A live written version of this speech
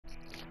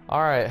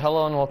Alright,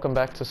 hello and welcome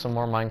back to some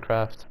more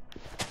Minecraft.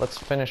 Let's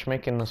finish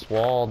making this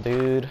wall,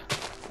 dude.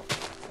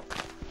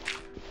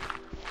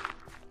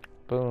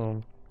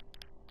 Boom.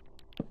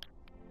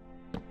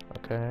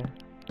 Okay.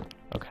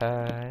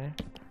 Okay.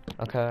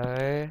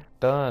 Okay.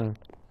 Done.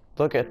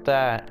 Look at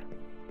that.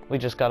 We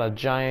just got a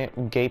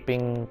giant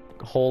gaping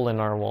hole in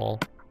our wall.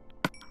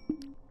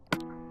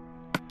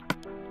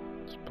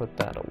 Let's put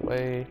that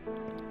away.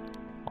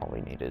 All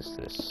we need is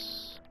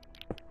this.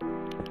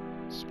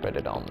 Spread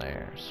it on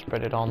there.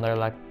 Spread it on there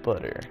like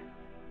butter.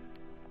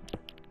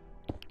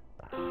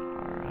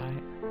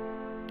 Alright.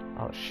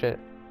 Oh shit.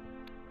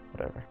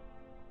 Whatever.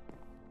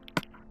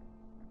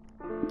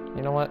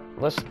 You know what?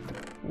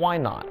 Why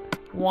not?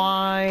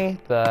 Why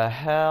the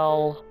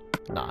hell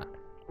not?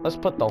 Let's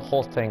put the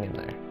whole thing in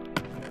there.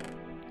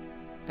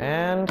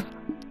 And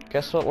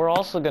guess what we're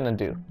also gonna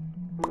do?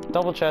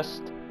 Double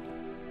chest.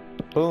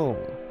 Boom.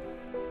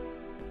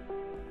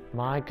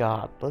 My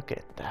god, look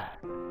at that.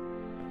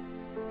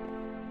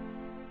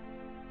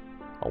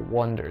 A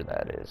wonder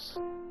that is.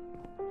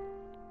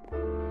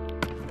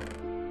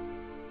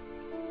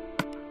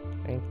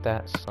 Ain't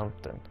that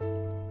something?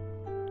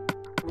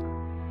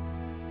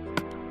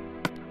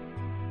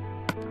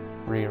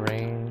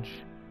 Rearrange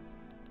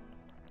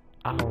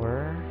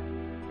our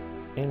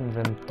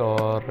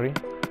inventory.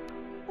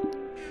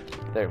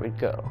 There we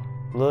go.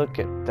 Look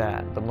at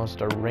that. The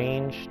most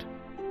arranged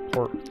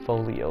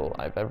portfolio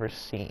I've ever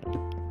seen.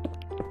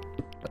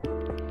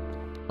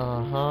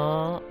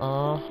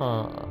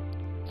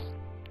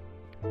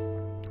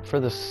 For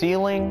the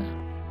ceiling,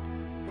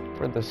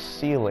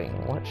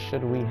 what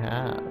should we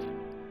have?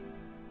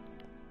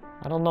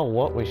 I don't know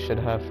what we should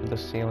have for the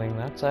ceiling.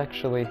 That's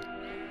actually,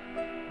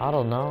 I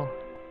don't know.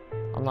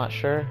 I'm not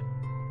sure.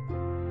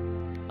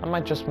 I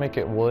might just make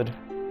it wood.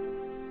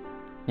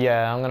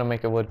 Yeah, I'm gonna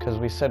make it wood because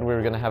we said we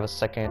were gonna have a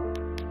second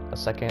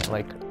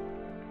like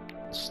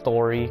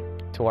story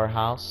to our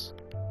house.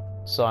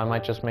 So I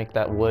might just make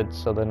that wood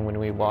so then when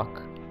we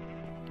walk.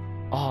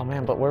 Oh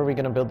man, but where are we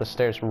gonna build the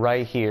stairs?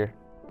 Right here,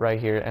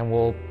 and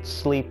we'll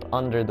sleep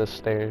under the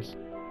stairs.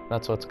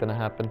 That's what's gonna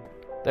happen.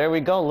 There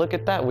we go. Look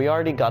at that. We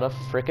already got a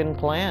freaking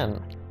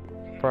plan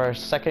for our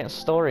second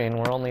story, and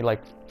we're only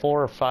like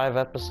 4 or 5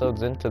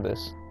 episodes into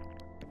this.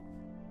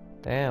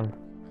 Damn.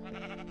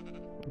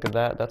 Look at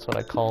that. That's what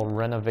I call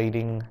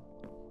renovating.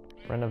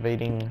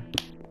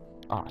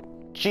 Ah,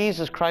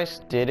 Jesus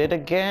Christ, did it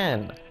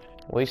again.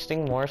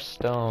 Wasting more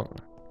stone.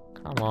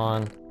 Come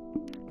on.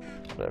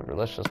 Whatever,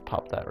 let's just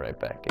pop that right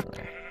back in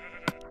there.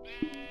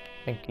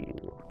 Thank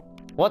you.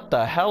 What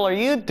the hell are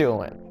you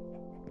doing?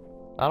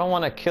 I don't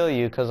want to kill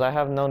you because I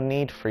have no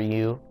need for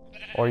you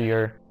or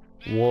your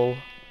wool.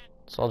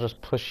 So I'll just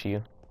push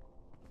you.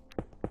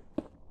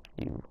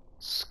 You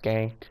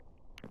skank.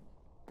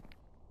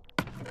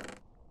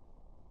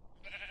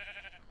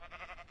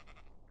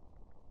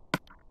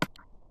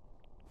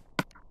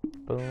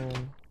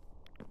 Boom.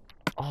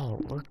 Oh,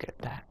 look at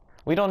that.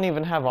 We don't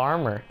even have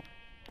armor.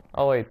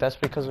 Oh wait, that's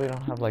because we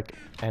don't have like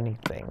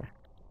anything.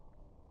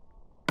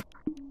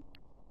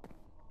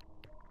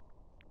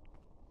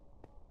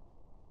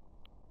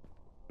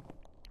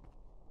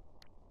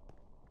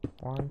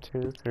 One,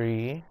 two,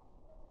 three.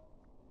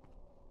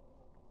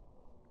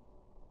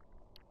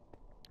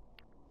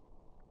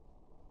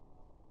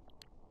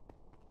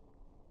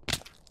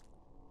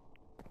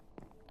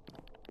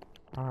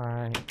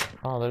 Alright.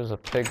 Oh, there's a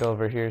pig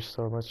over here,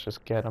 so let's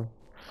just get him.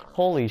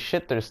 Holy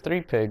shit, there's 3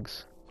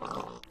 pigs.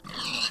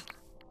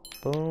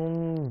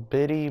 Boom,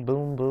 biddy,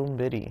 boom, boom,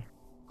 biddy.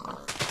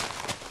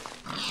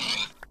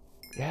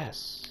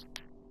 Yes.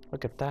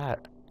 Look at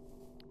that.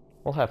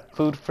 We'll have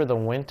food for the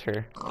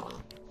winter.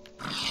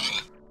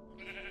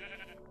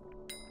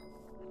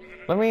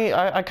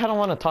 I kind of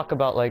want to talk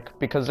about, like,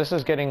 because this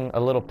is getting a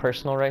little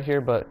personal right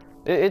here, but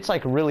it's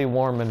like really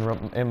warm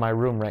in my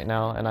room right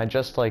now, and I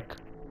just like,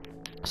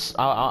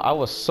 I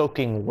was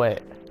soaking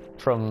wet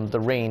from the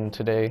rain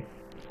today,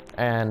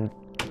 and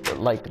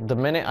like the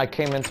minute I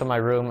came into my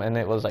room and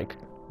it was like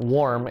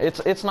warm,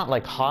 it's not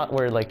like hot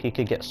where like you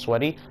could get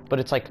sweaty, but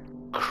it's like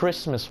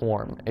Christmas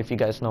warm, if you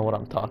guys know what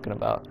I'm talking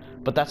about.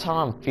 But that's how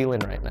I'm feeling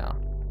right now,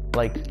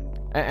 like,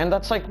 and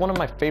that's like one of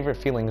my favorite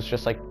feelings,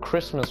 just like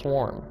Christmas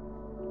warm.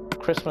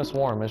 Christmas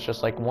warm is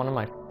just like one of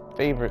my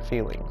favorite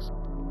feelings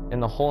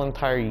in the whole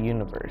entire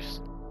universe.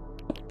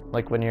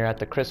 Like when you're at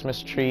the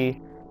Christmas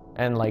tree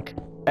and like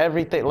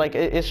everything, like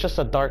it's just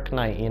a dark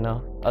night, you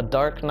know, a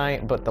dark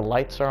night, but the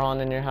lights are on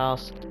in your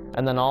house,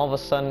 and then all of a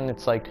sudden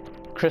it's like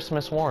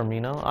Christmas warm, you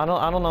know. I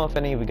don't know if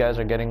any of you guys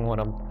are getting what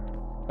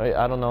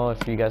I don't know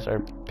if you guys are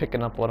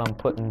picking up what I'm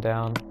putting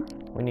down.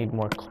 We need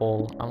more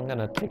coal. I'm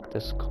gonna take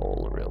this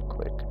coal real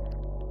quick.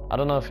 I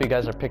don't know if you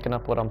guys are picking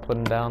up what I'm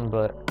putting down,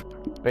 but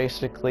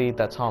basically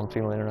that's how I'm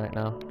feeling right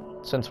now.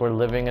 Since we're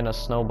living in a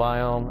snow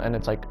biome and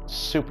it's like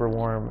super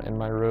warm in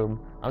my room,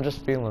 I'm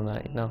just feeling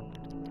that, you know.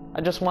 I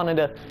just wanted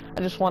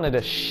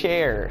to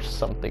share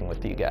something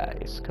with you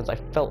guys because I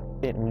felt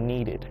it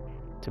needed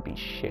to be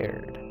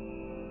shared.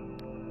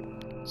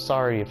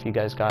 Sorry if you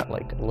guys got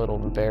like a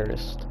little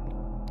embarrassed,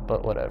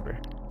 but whatever.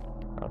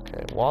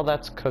 Okay, while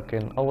that's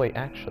cooking... Oh wait,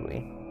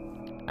 actually,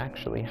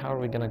 how are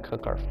we gonna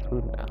cook our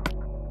food now?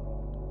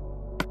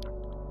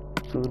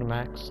 Food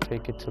max,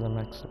 take it to the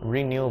max.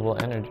 Renewable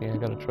energy, I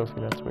got a trophy,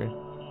 that's weird.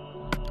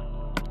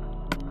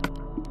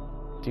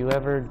 Do you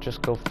ever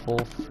just go full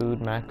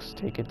food max,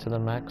 take it to the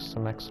max to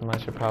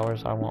maximize your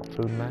powers? I want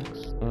food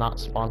max. Not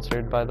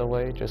sponsored, by the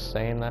way, just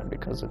saying that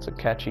because it's a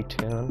catchy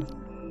tune.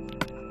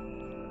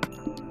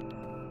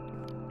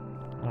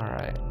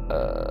 Alright,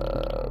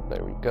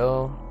 there we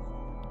go.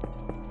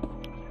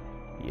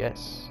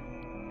 Yes.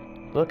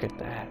 Look at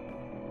that.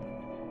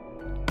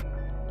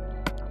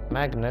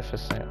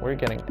 Magnificent. We're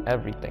getting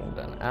everything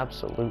done.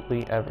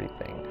 Absolutely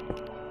everything.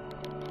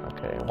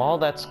 Okay, while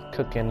that's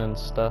cooking and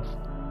stuff,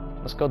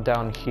 let's go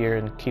down here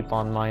and keep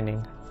on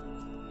mining.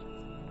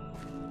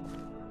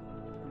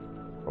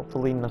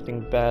 Hopefully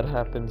nothing bad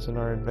happens in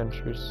our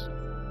adventures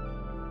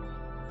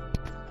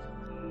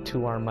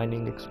to our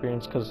mining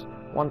experience, because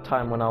one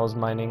time when I was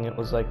mining, it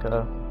was like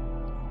a...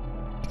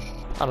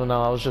 I don't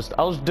know, I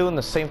was doing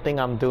the same thing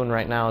I'm doing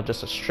right now,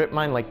 just a strip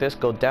mine like this,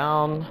 go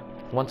down,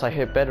 once I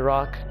hit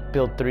bedrock,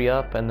 build 3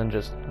 up, and then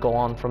just go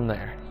on from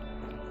there.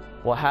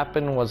 What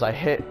happened was I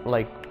hit,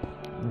 like,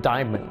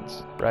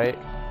 diamonds, right?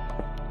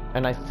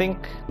 And I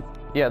think,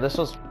 yeah, this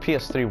was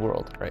PS3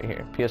 world right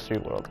here,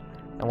 PS3 world.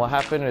 And what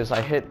happened is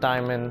I hit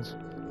diamonds,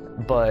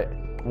 but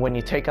when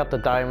you take out the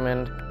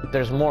diamond,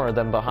 there's more of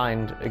them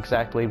behind,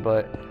 exactly,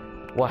 but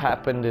what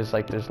happened is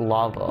like there's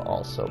lava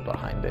also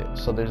behind it.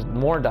 So there's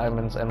more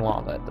diamonds and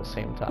lava at the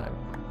same time.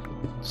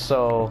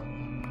 So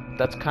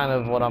that's kind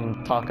of what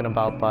I'm talking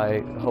about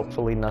by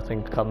hopefully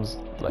nothing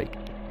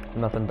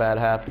bad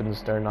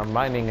happens during our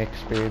mining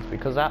experience,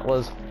 because that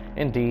was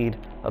indeed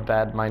a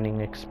bad mining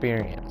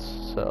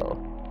experience. So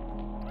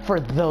for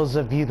those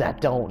of you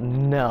that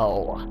don't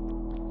know,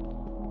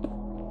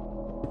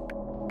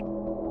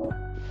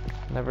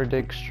 never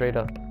dig straight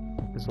up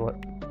is what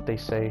they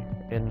say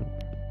in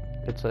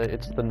it's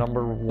the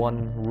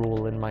 #1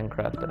 rule in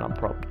Minecraft, and I'm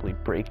probably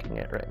breaking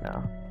it right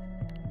now.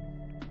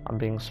 I'm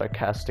being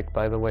sarcastic,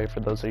 by the way,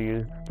 for those of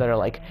you that are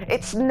like,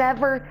 it's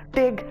never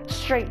dig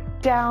straight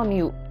down,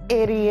 you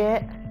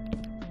idiot.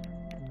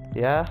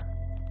 Yeah?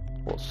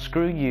 Well,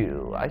 screw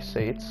you. I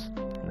say it's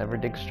never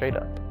dig straight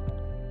up.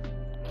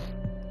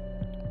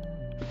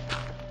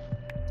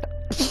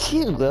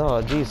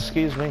 Oh, geez,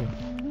 excuse me.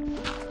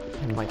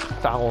 And my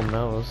foul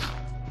nose.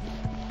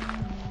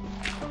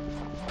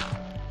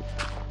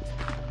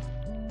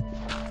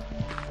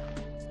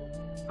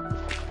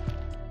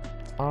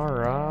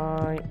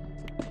 Alright.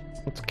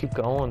 Let's keep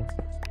going.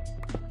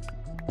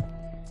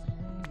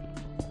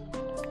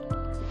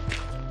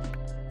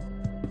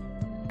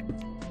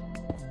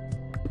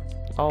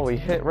 Oh, we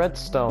hit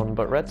redstone,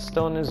 but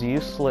redstone is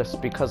useless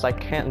because I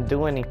can't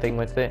do anything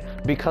with it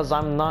because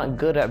I'm not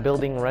good at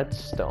building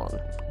redstone.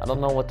 I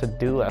don't know what to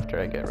do after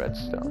I get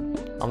redstone.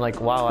 I'm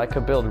like, wow, I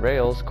could build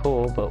rails,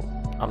 cool, but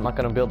I'm not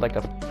gonna build like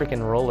a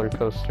freaking roller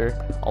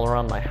coaster all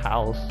around my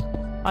house.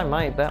 I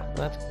might, that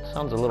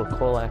sounds a little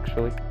cool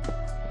actually.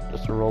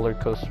 Just a roller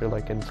coaster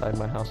like inside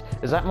my house.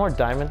 Is that more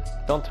diamond?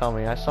 Don't tell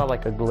me, I saw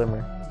like a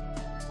glimmer.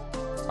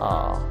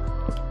 Aw.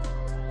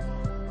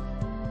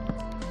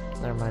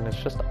 Never mind,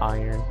 it's just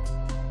iron.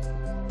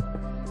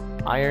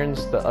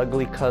 Iron's the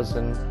ugly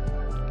cousin.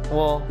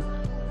 Well,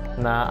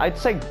 nah, I'd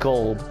say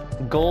gold.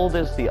 Gold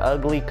is the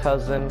ugly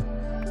cousin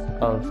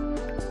of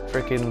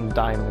freaking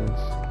diamonds.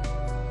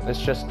 It's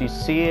just you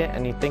see it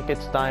and you think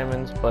it's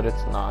diamonds, but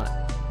it's not.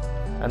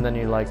 And then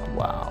you're like,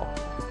 wow.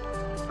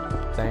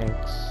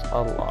 Thanks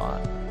a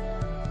lot.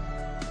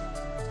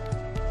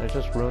 It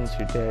just ruins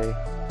your day.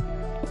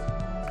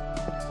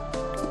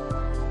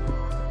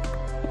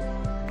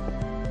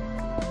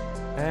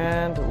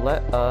 And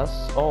let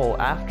us, oh,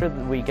 after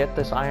we get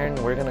this iron,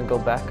 we're gonna go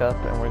back up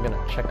and we're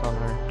gonna check on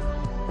our...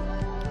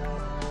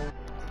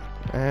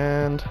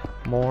 And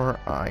more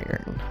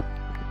iron.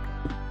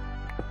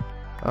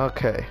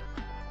 Okay.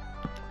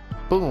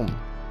 Boom.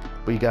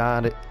 We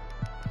got it.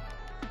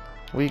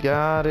 We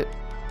got it.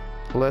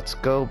 Let's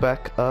go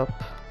back up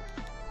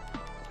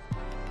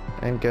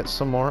and get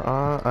some more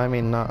not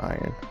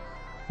iron.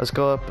 Let's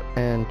go up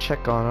and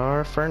check on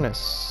our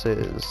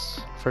furnaces.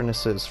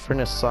 Furnaces,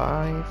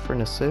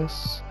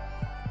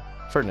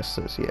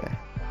 yeah.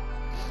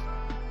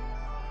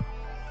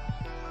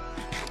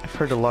 I've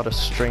heard a lot of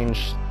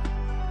strange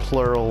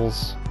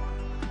plurals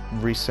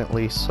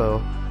recently,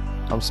 so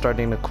I'm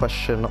starting to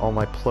question all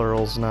my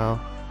plurals now.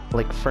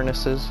 Like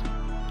furnaces,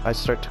 I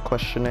start to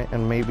question it,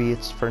 and maybe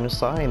it's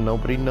furnace and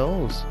nobody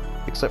knows,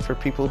 except for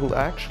people who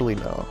actually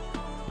know.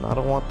 And I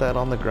don't want that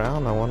on the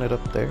ground, I want it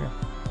up there.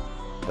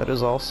 That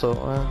is also,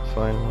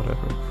 fine,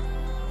 whatever.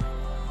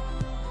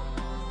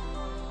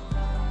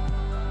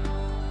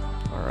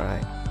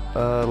 Alright,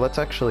 let's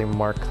actually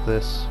mark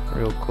this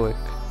real quick.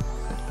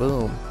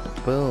 Boom,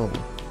 boom.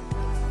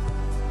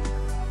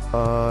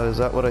 Is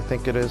that what I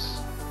think it is?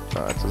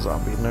 Oh, it's a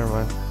zombie, never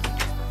mind.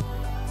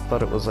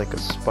 Thought it was like a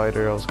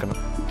spider, I was gonna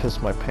piss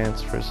my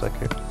pants for a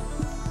second.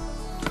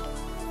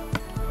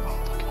 Oh,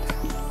 look at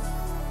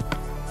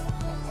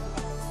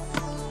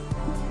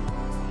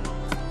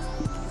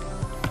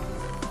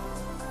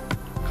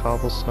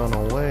cobblestone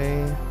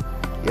away.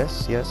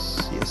 Yes,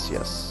 yes, yes,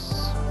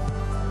 yes.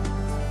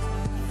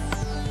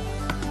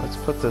 Let's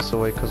put this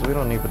away because we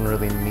don't even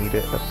really need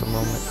it at the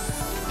moment.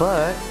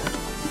 But,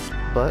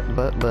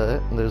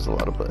 there's a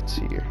lot of buts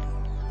here.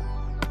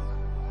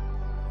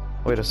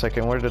 Wait a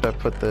second, where did I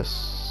put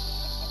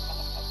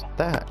this?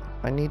 That.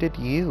 I needed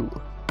you.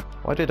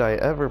 Why did I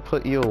ever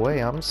put you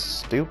away? I'm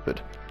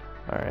stupid.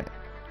 Alright.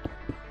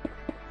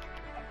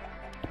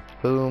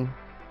 Boom.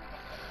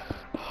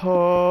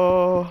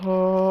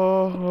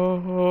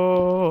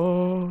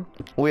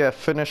 We have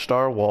finished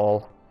our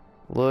wall.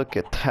 Look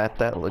at that.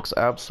 That looks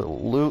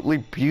absolutely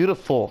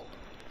beautiful.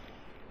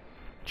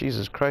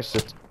 Jesus Christ,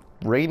 it's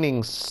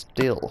raining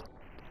still.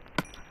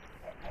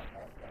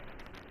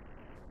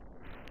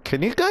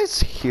 Can you guys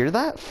hear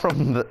that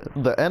from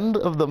the end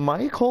of the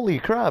mic? Holy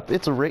crap,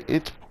 it's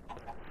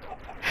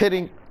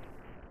hitting.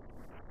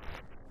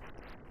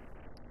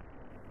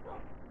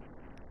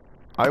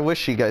 I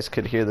wish you guys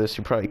could hear this.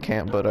 You probably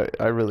can't,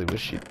 but I really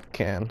wish you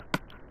can.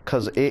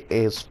 Cause it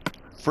is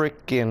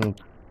freaking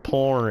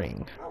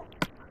pouring.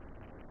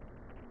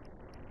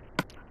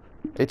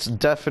 It's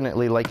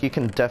definitely, like, you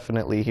can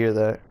definitely hear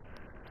that.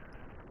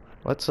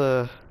 Let's,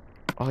 oh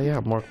yeah,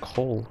 more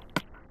coal.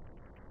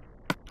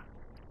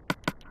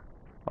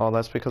 Oh,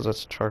 that's because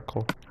it's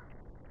charcoal.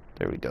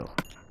 There we go.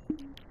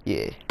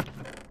 Yeah.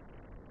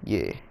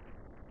 Yeah.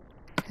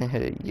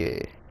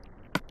 Yeah.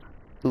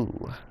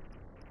 Ooh.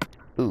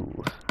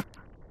 Ooh.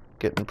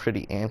 Getting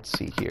pretty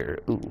antsy here.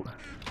 Ooh.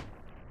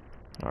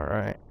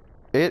 Alright.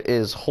 It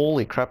is,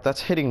 holy crap,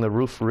 that's hitting the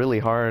roof really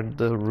hard,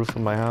 the roof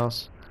of my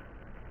house.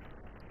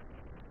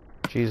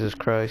 Jesus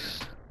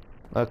Christ.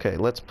 Okay,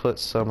 let's put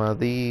some of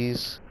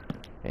these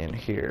in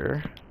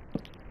here.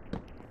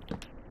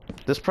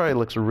 This probably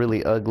looks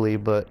really ugly,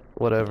 but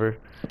whatever.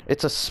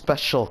 It's a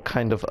special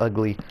kind of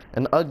ugly.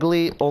 An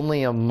ugly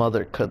only a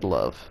mother could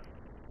love.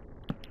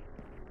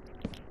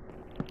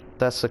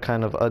 That's the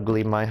kind of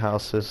ugly my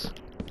house is.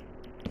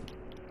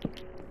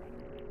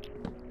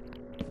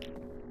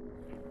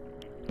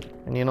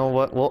 And you know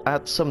what? We'll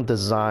add some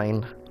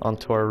design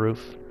onto our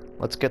roof.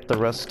 Let's get the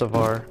rest of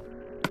our...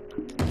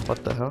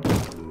 What the hell?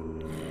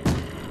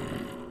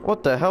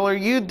 What the hell are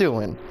you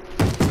doing?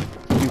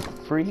 You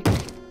freak.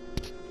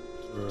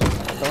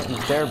 Don't you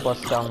dare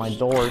bust down my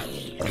door.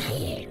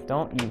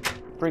 Don't you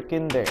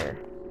freaking dare.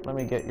 Let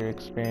me get your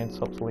experience.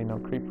 Hopefully no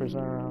creepers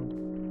are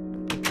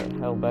around. Get the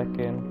hell back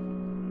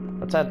in.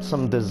 Let's add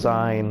some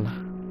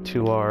design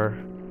to our...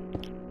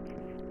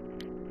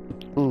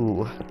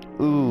 Ooh.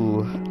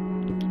 Ooh.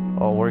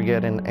 Oh, we're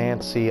getting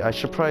antsy. I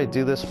should probably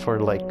do this for,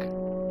 like,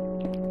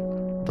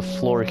 the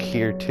floor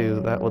here,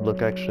 too. That would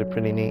look actually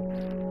pretty neat.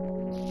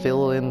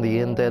 Fill in the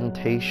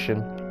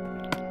indentation.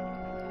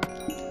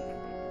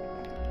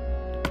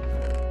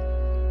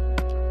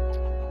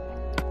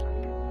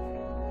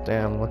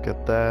 Damn, look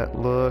at that.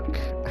 Look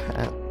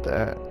at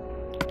that.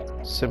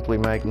 Simply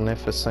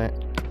magnificent.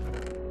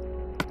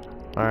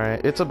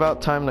 Alright, it's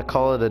about time to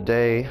call it a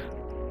day.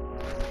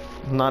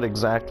 Not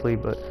exactly,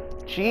 but...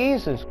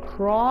 Jesus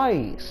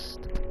Christ!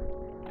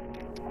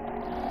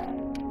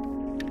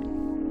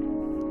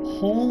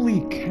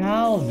 Holy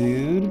cow,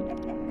 dude!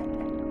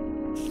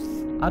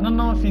 I don't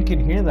know if you can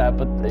hear that,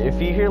 but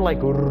if you hear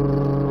like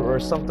or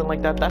something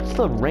like that, that's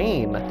the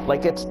rain.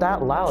 Like, it's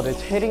that loud.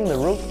 It's hitting the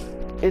roof.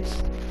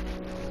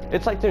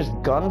 It's like there's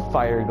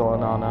gunfire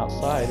going on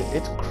outside.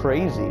 It's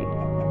crazy.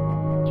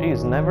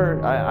 Jeez,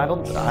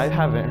 I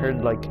haven't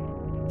heard like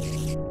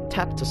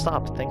tap to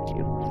stop. Thank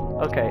you.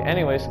 Okay,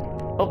 anyways,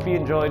 hope you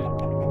enjoyed.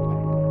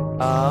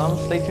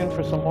 Stay tuned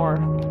for some more.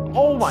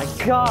 Oh my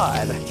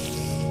god!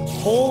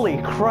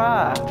 Holy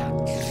crap!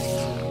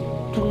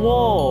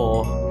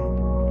 Whoa!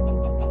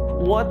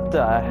 What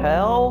the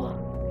hell?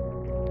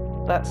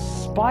 That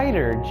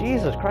spider,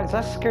 Jesus Christ,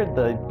 that scared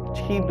the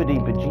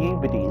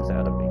heebity-bejeebities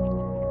out of me.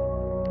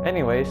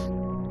 Anyways,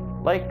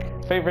 like,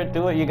 favorite,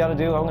 do what you gotta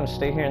do. I'm gonna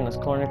stay here in this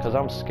corner because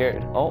I'm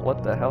scared. Oh,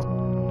 what the hell?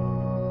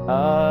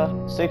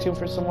 Stay tuned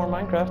for some more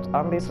Minecraft.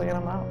 I'm Beaztly and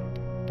I'm out.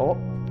 Oh,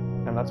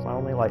 and that's my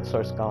only light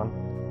source gone.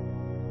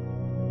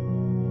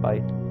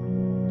 Bye.